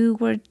you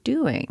were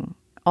doing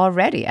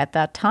already at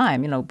that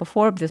time,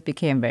 before this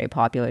became very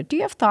popular. Do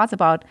you have thoughts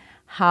about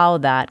how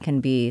that can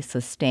be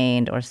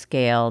sustained or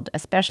scaled,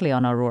 especially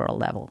on a rural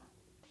level?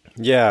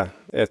 Yeah,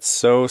 it's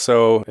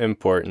so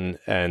important.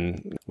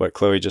 And what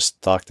Chloe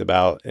just talked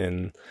about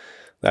in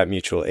that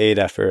mutual aid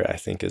effort, I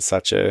think is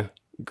such a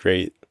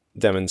great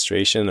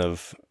demonstration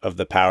of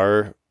the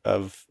power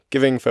of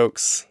giving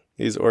folks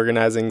these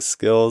organizing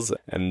skills,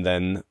 and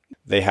then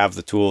they have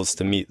the tools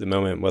to meet the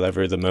moment,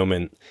 whatever the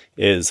moment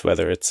is,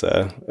 whether it's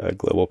a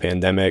global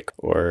pandemic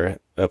or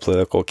a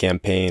political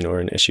campaign or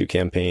an issue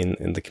campaign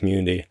in the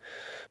community.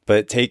 But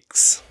it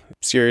takes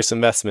serious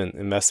investment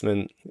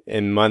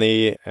in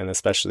money, and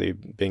especially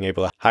being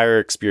able to hire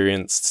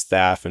experienced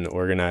staff and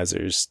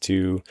organizers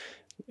to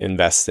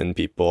invest in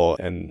people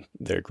and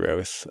their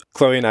growth.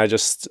 Chloe and I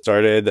just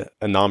started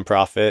a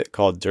nonprofit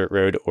called Dirt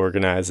Road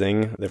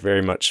Organizing that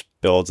very much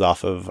builds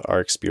off of our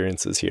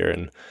experiences here.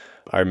 And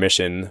our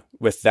mission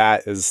with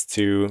that is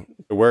to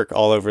work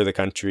all over the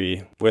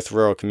country with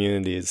rural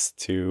communities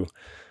to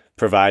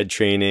provide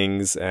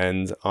trainings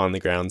and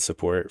on-the-ground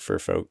support for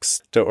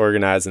folks to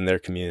organize in their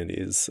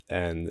communities.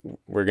 And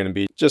we're going to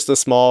be just a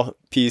small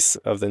piece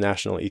of the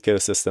national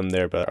ecosystem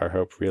there, but our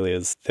hope really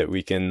is that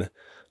we can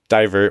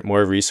divert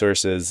more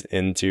resources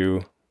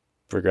into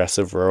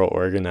progressive rural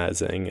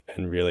organizing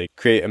and really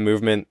create a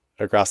movement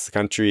across the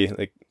country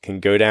that can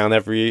go down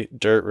every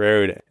dirt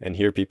road and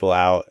hear people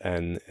out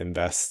and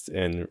invest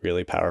in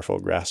really powerful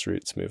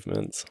grassroots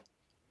movements.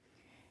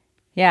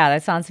 Yeah,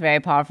 that sounds very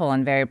powerful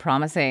and very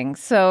promising.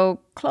 So,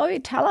 Chloe,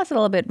 tell us a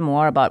little bit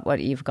more about what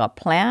you've got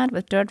planned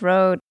with Dirt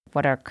Road.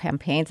 What are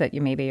campaigns that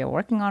you maybe are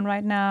working on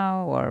right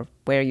now, or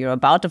where you're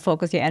about to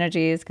focus your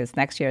energies? Because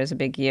next year is a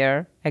big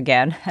year.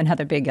 Again,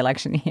 another big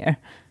election year.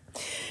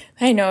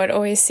 I know, it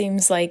always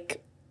seems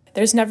like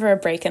there's never a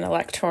break in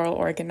electoral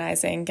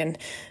organizing. And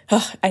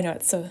I know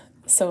it's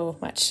so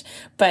much.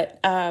 But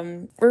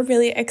we're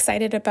really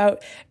excited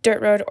about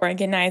Dirt Road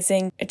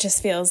Organizing. It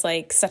just feels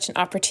like such an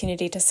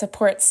opportunity to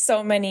support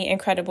so many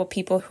incredible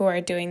people who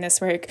are doing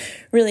this work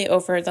really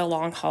over the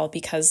long haul,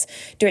 because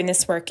doing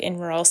this work in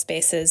rural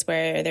spaces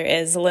where there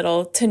is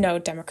little to no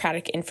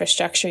democratic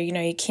infrastructure,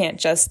 you can't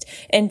just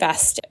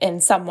invest in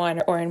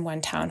someone or in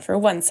one town for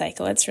one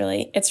cycle. It's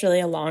really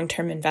a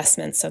long-term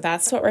investment. So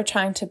that's what we're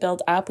trying to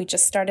build up. We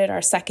just started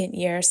our second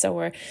year, so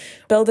we're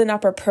building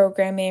up our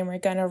programming. We're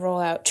going to roll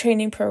out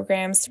training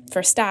programs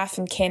for staff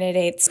and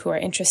candidates who are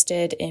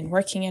interested in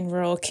working in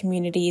rural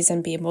communities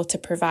and be able to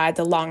provide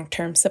the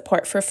long-term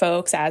support for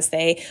folks as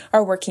they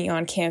are working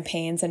on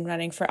campaigns and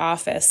running for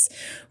office.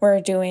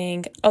 We're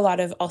doing a lot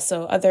of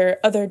also other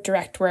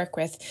direct work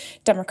with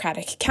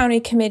Democratic county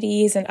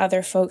committees and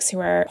other folks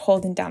who are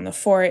holding down the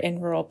fort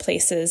in rural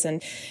places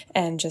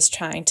and just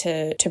trying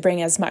to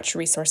bring as much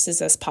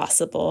resources as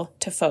possible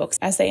to folks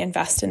as they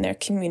invest in their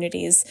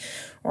communities.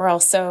 We're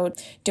also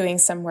doing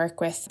some work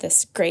with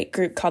this great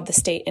group called the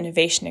State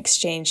Innovation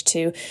Exchange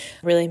to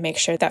really make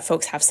sure that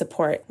folks have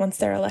support once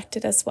they're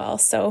elected as well.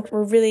 So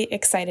we're really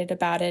excited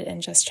about it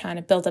and just trying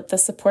to build up the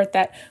support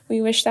that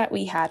we wish that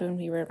we had when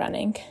we were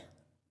running.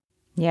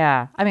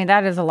 Yeah, I mean,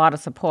 that is a lot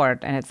of support,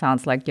 and it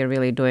sounds like you're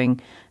really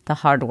doing the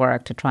hard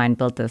work to try and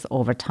build this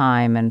over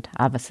time and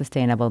have a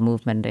sustainable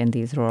movement in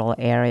these rural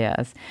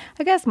areas.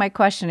 I guess my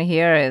question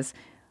here is,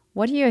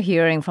 what are you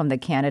hearing from the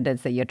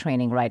candidates that you're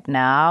training right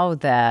now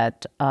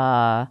that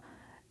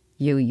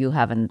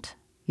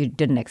you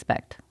didn't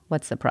expect?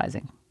 What's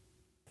surprising?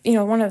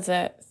 One of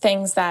the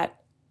things that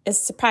is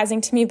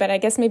surprising to me, but I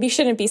guess maybe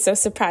shouldn't be so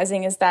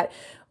surprising, is that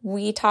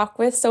we talk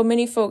with so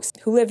many folks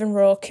who live in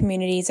rural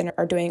communities and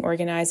are doing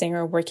organizing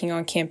or working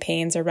on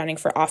campaigns or running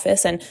for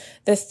office. And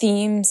the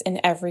themes in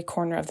every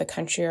corner of the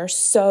country are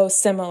so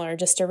similar,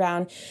 just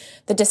around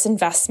the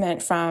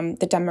disinvestment from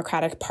the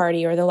Democratic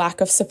Party or the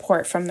lack of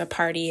support from the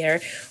party, or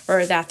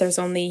that there's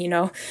only,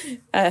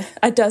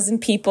 a dozen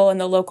people in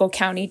the local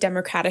county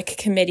Democratic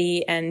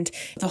committee, and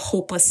the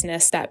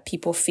hopelessness that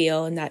people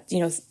feel, and that,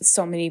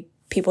 so many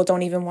people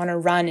don't even want to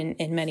run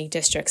in many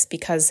districts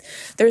because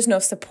there's no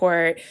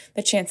support.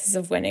 The chances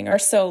of winning are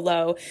so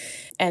low.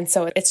 And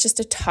so it's just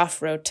a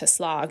tough road to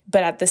slog.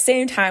 But at the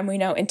same time, we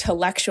know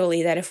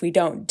intellectually that if we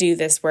don't do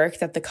this work,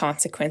 that the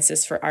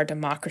consequences for our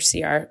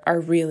democracy are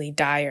really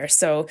dire.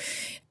 So,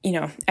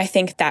 I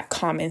think that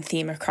common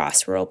theme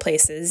across rural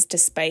places,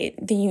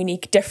 despite the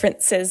unique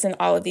differences in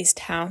all of these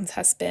towns,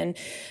 has been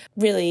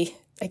really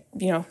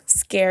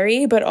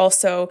scary, but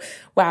also,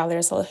 wow,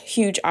 there's a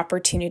huge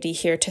opportunity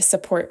here to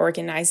support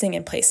organizing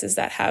in places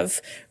that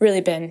have really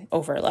been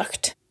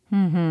overlooked.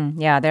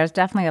 Yeah, there's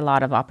definitely a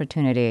lot of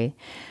opportunity.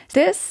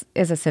 This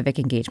is a civic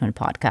engagement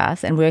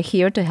podcast, and we're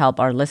here to help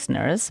our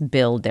listeners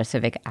build their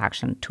civic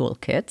action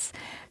toolkits.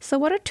 So,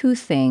 what are two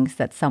things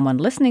that someone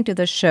listening to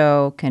the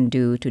show can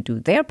do to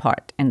do their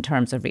part in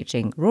terms of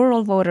reaching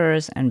rural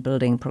voters and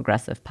building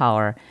progressive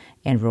power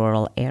in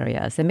rural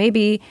areas? And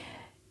maybe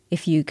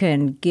if you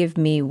can give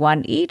me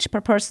one each per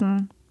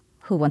person,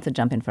 who wants to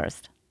jump in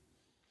first?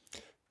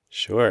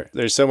 Sure.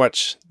 There's so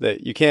much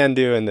that you can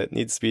do and that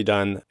needs to be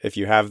done. If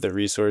you have the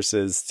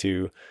resources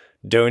to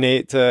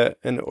donate to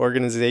an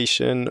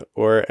organization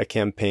or a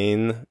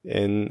campaign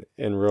in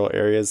rural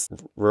areas,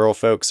 rural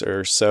folks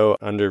are so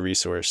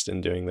under-resourced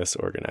in doing this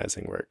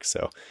organizing work.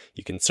 So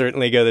you can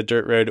certainly go to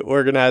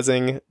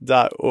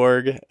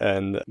dirtroadorganizing.org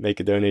and make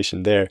a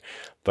donation there.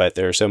 But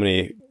there are so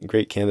many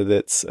great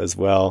candidates as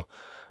well.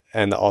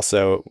 And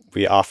also,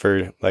 we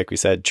offer, like we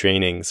said,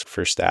 trainings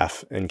for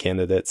staff and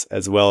candidates,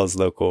 as well as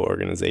local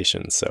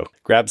organizations. So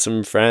grab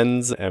some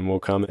friends and we'll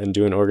come and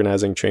do an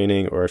organizing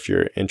training. Or if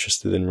you're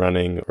interested in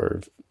running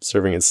or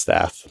serving as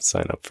staff,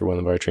 sign up for one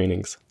of our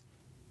trainings.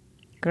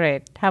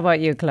 Great. How about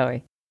you,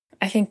 Chloe?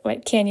 I think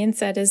what Canyon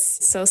said is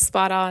so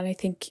spot on. I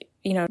think,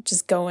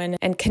 just going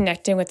and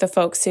connecting with the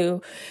folks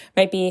who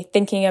might be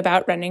thinking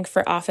about running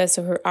for office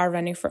or who are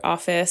running for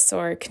office,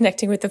 or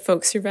connecting with the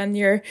folks who run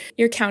your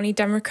county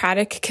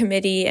Democratic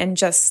committee, and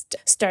just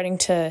starting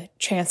to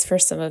transfer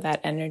some of that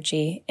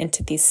energy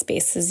into these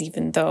spaces,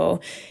 even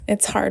though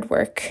it's hard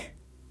work.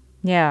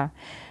 Yeah.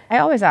 I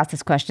always ask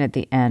this question at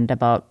the end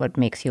about what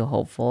makes you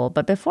hopeful.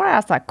 But before I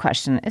ask that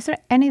question, is there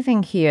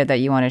anything here that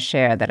you want to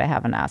share that I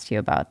haven't asked you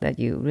about that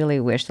you really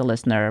wish the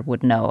listener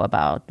would know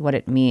about what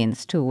it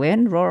means to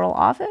win rural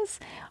office,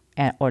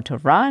 or to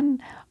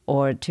run,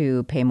 or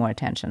to pay more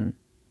attention?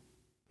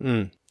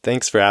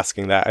 Thanks for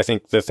asking that. I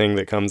think the thing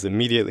that comes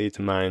immediately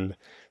to mind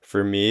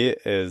for me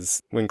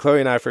is when Chloe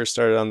and I first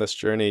started on this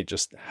journey,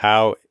 just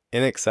how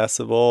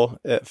inaccessible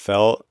it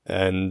felt.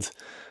 And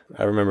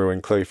I remember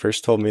when Chloe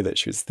first told me that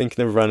she was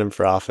thinking of running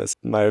for office,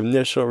 my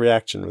initial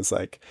reaction was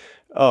like,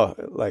 oh,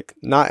 like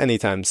not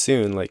anytime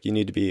soon. Like you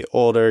need to be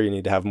older, you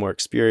need to have more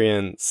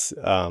experience.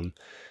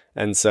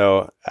 And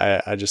so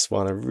I just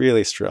want to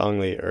really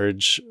strongly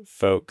urge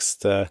folks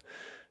to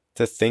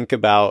think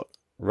about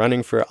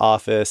running for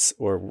office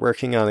or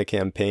working on a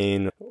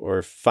campaign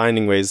or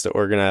finding ways to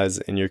organize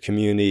in your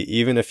community,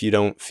 even if you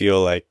don't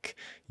feel like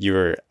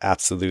you're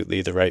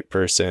absolutely the right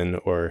person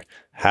or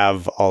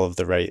have all of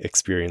the right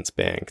experience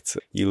banked.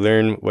 You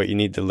learn what you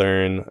need to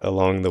learn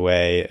along the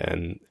way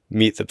and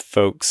meet the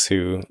folks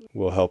who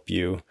will help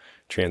you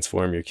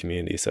transform your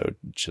community. So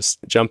just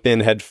jump in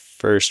head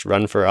first,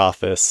 run for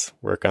office,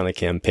 work on a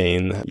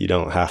campaign. You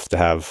don't have to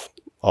have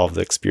all of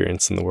the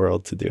experience in the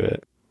world to do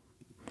it.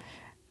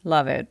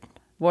 Love it.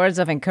 Words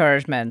of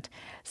encouragement.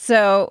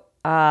 So,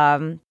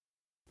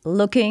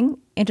 looking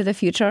into the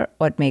future,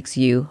 what makes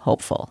you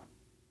hopeful?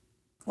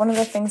 One of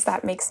the things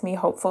that makes me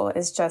hopeful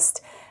is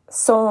just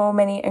so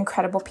many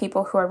incredible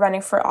people who are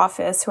running for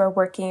office, who are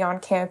working on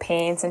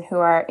campaigns, and who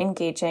are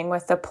engaging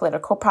with the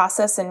political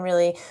process in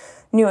really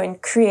new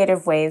and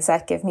creative ways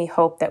that give me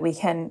hope that we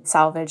can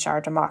salvage our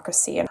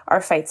democracy and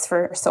our fights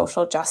for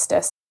social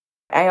justice.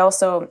 I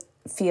also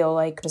feel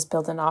like, just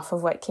building off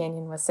of what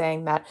Canyon was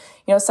saying, that,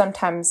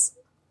 sometimes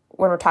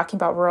when we're talking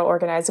about rural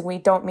organizing, we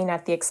don't mean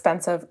at the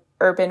expense of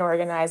urban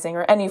organizing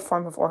or any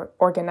form of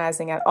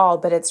organizing at all,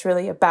 but it's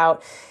really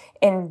about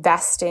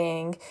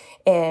investing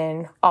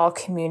in all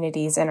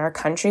communities in our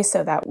country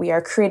so that we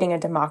are creating a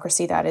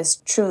democracy that is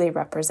truly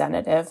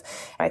representative.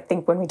 I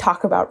think when we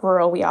talk about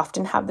rural, we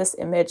often have this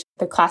image.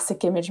 The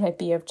classic image might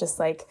be of just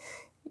like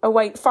a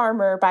white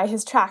farmer by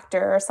his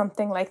tractor or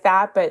something like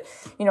that. But,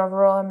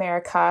 rural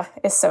America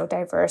is so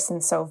diverse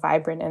and so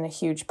vibrant, and a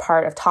huge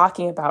part of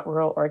talking about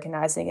rural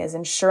organizing is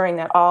ensuring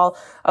that all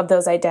of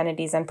those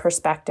identities and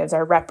perspectives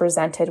are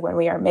represented when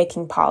we are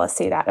making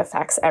policy that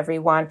affects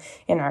everyone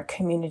in our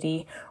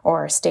community or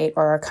our state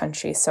or our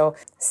country. So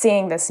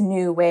seeing this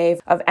new wave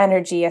of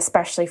energy,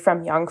 especially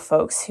from young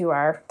folks who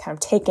are kind of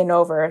taking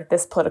over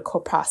this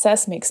political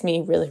process, makes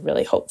me really,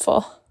 really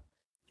hopeful.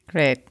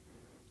 Great.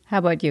 How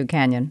about you,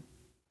 Canyon?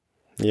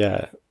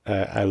 Yeah,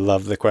 I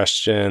love the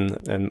question,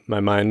 and my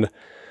mind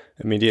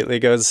immediately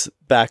goes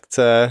back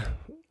to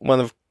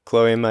one of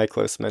Chloe and my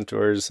close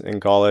mentors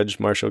in college,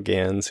 Marshall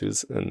Gans,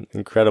 who's an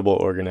incredible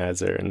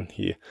organizer, and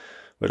he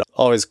would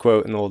always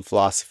quote an old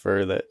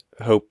philosopher that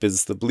hope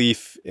is the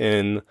belief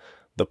in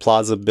the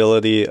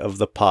plausibility of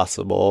the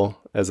possible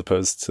as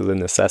opposed to the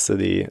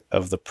necessity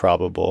of the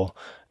probable.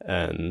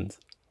 And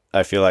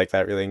I feel like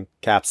that really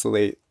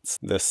encapsulates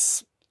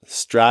this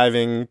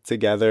striving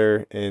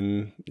together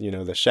in,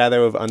 the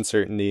shadow of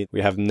uncertainty.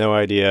 We have no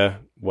idea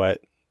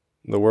what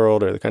the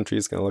world or the country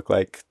is going to look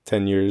like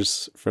 10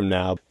 years from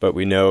now, but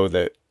we know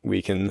that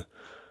we can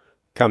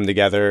come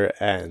together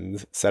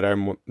and set our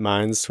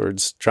minds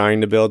towards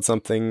trying to build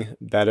something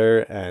better.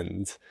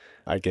 And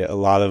I get a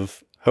lot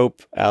of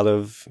hope out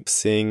of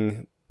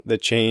seeing the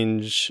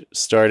change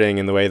starting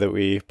in the way that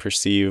we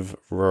perceive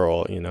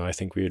rural. I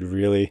think we would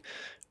really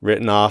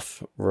written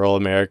off rural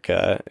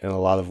America in a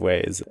lot of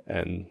ways.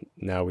 And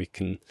now we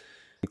can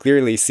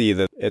clearly see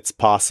that it's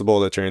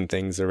possible to turn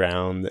things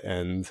around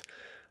and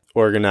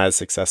organize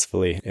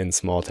successfully in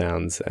small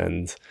towns.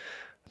 And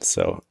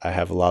so I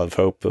have a lot of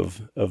hope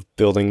of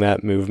building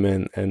that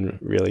movement and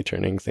really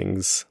turning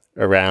things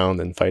around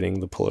and fighting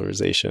the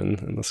polarization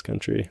in this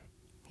country.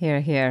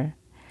 Hear, hear.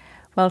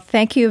 Well,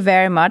 thank you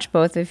very much,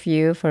 both of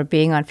you, for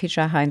being on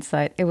Future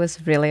Hindsight. It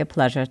was really a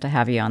pleasure to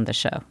have you on the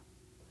show.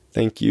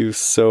 Thank you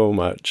so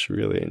much.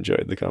 Really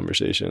enjoyed the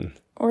conversation.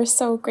 We're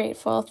so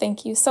grateful.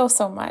 Thank you so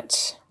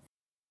much.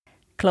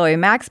 Chloe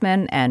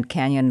Maxmin and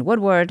Canyon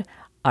Woodward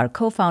are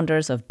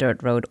co-founders of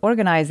Dirt Road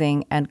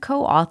Organizing and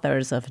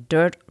co-authors of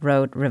Dirt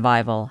Road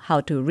Revival, How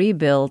to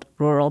Rebuild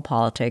Rural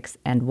Politics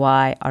and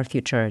Why Our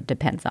Future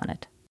Depends on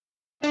It.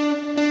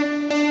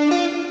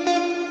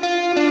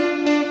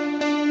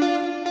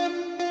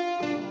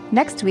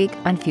 Next week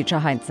on Future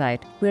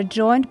Hindsight, we're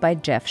joined by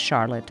Jeff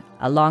Charlotte,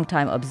 a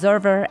longtime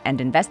observer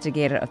and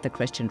investigator of the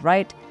Christian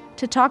right,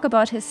 to talk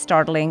about his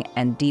startling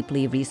and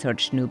deeply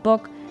researched new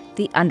book,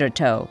 The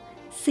Undertow: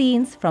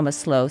 Scenes from a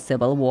Slow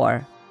Civil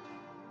War.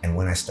 And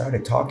when I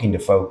started talking to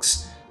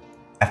folks,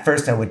 at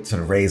first I would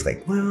sort of raise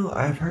like, well,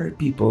 I've heard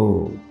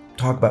people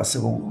talk about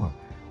civil war.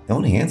 The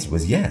only answer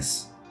was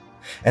yes.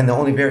 And the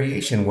only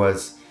variation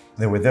was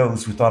there were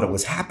those who thought it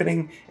was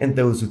happening and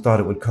those who thought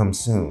it would come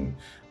soon.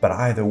 But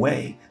either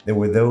way, there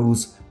were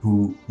those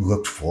who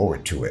looked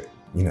forward to it.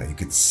 You know, you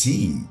could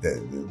see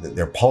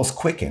their pulse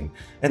quicken,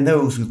 and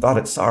those who thought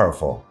it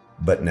sorrowful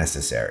but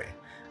necessary.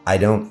 I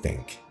don't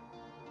think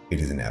it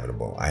is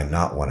inevitable. I am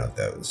not one of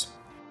those.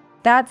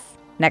 That's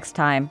next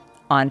time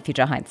on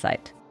Future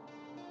Hindsight.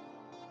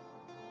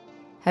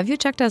 Have you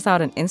checked us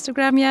out on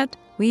Instagram yet?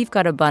 We've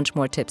got a bunch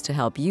more tips to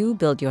help you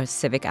build your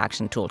civic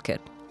action toolkit.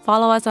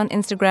 Follow us on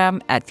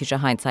Instagram at Future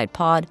Hindsight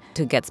Pod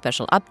to get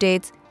special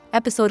updates,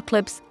 episode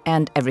clips,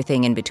 and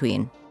everything in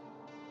between.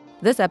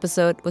 This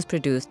episode was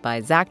produced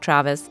by Zach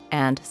Travis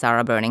and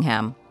Sarah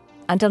Birmingham.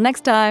 Until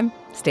next time,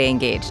 stay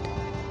engaged.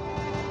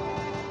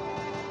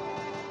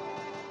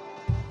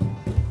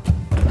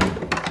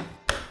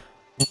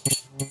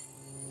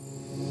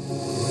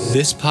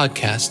 This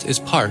podcast is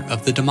part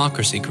of the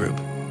Democracy Group.